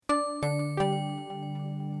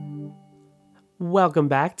Welcome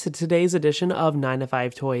back to today's edition of 9 to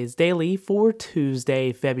 5 Toys Daily for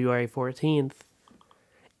Tuesday, February 14th.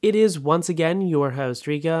 It is once again your host,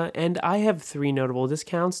 Rika, and I have 3 notable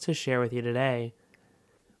discounts to share with you today.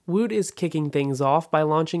 Woot is kicking things off by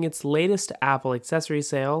launching its latest Apple accessory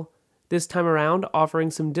sale, this time around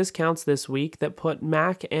offering some discounts this week that put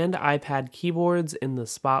Mac and iPad keyboards in the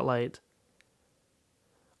spotlight.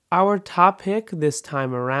 Our top pick this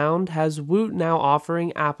time around has Woot now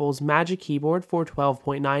offering Apple's Magic Keyboard for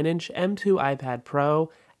 12.9-inch M2 iPad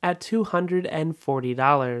Pro at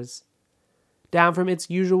 $240. Down from its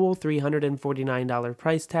usual $349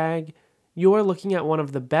 price tag, you're looking at one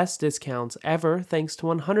of the best discounts ever thanks to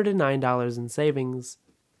 $109 in savings.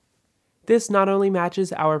 This not only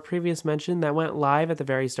matches our previous mention that went live at the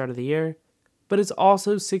very start of the year, but it's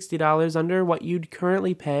also $60 under what you'd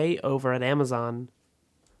currently pay over at Amazon.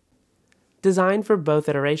 Designed for both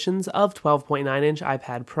iterations of 12.9-inch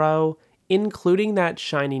iPad Pro, including that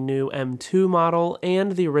shiny new M2 model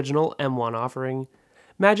and the original M1 offering,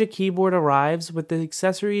 Magic Keyboard arrives with the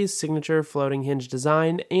accessory's signature floating hinge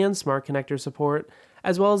design and smart connector support,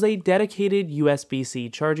 as well as a dedicated USB-C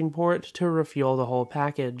charging port to refuel the whole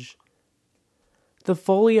package. The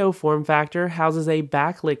Folio form factor houses a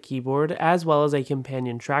backlit keyboard as well as a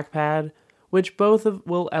companion trackpad, which both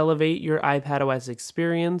will elevate your iPadOS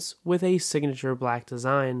experience with a signature black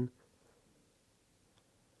design.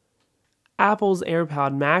 Apple's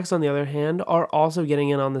AirPod Max, on the other hand, are also getting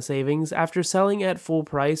in on the savings after selling at full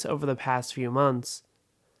price over the past few months.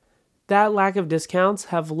 That lack of discounts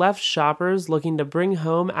have left shoppers looking to bring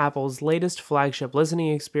home Apple's latest flagship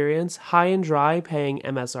listening experience high and dry paying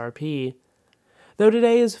MSRP. Though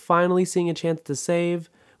today is finally seeing a chance to save,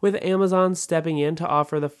 with Amazon stepping in to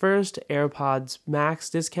offer the first AirPods Max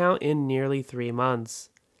discount in nearly 3 months.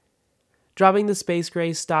 Dropping the space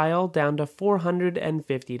gray style down to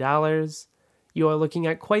 $450, you're looking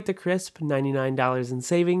at quite the crisp $99 in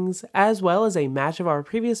savings, as well as a match of our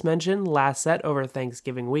previous mention last set over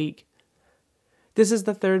Thanksgiving week. This is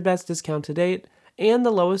the third best discount to date, and the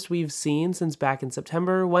lowest we've seen since back in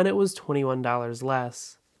September when it was $21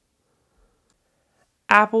 less.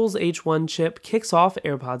 Apple's H1 chip kicks off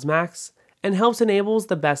AirPods Max and helps enables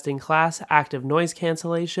the best-in-class active noise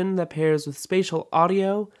cancellation that pairs with spatial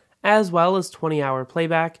audio, as well as 20-hour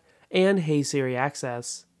playback and Hey Siri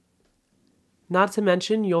access. Not to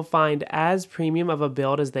mention, you'll find as premium of a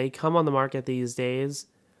build as they come on the market these days,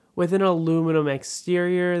 with an aluminum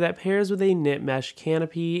exterior that pairs with a knit mesh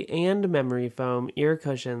canopy and memory foam ear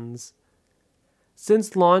cushions.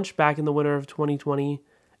 Since launch back in the winter of 2020,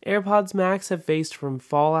 AirPods Max have faced from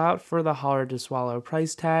fallout for the hard-to-swallow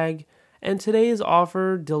price tag, and today's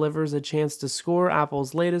offer delivers a chance to score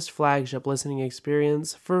Apple's latest flagship listening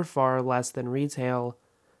experience for far less than retail.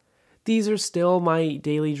 These are still my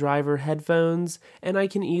daily driver headphones, and I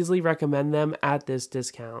can easily recommend them at this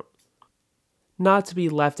discount. Not to be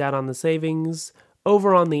left out on the savings,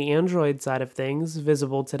 over on the Android side of things,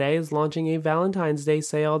 Visible today is launching a Valentine's Day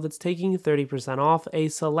sale that's taking 30% off a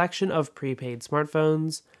selection of prepaid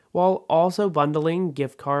smartphones, while also bundling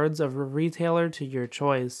gift cards of a retailer to your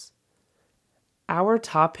choice. Our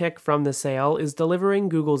top pick from the sale is delivering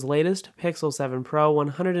Google's latest Pixel 7 Pro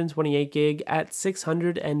 128GB at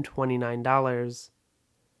 $629.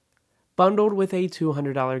 Bundled with a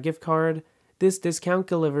 $200 gift card, this discount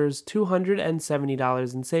delivers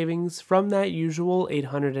 $270 in savings from that usual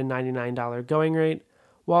 $899 going rate,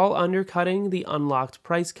 while undercutting the unlocked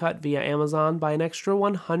price cut via Amazon by an extra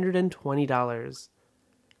 $120.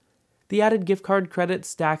 The added gift card credit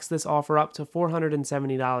stacks this offer up to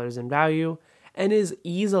 $470 in value and is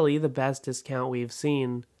easily the best discount we've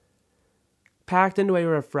seen. Packed into a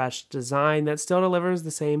refreshed design that still delivers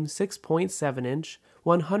the same 6.7-inch,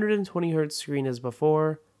 120Hz screen as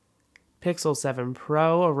before, Pixel 7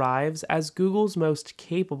 Pro arrives as Google's most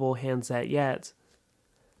capable handset yet.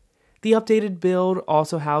 The updated build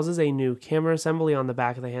also houses a new camera assembly on the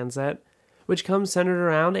back of the handset, which comes centered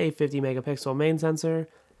around a 50-megapixel main sensor,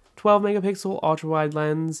 12-megapixel ultra-wide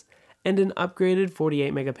lens, and an upgraded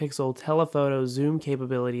 48-megapixel telephoto zoom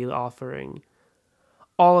capability offering.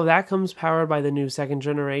 All of that comes powered by the new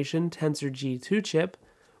second-generation Tensor G2 chip,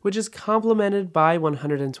 which is complemented by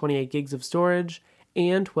 128 gigs of storage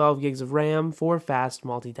and 12 gigs of RAM for fast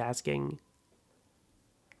multitasking.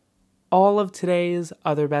 All of today's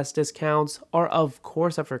other best discounts are of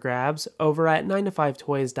course up for grabs over at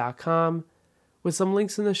 9to5toys.com, with some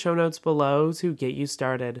links in the show notes below to get you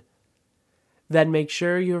started. Then make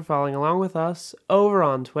sure you're following along with us over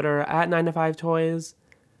on Twitter at 9to5toys,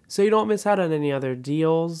 so you don't miss out on any other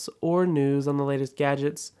deals or news on the latest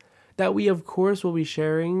gadgets that we of course will be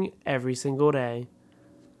sharing every single day.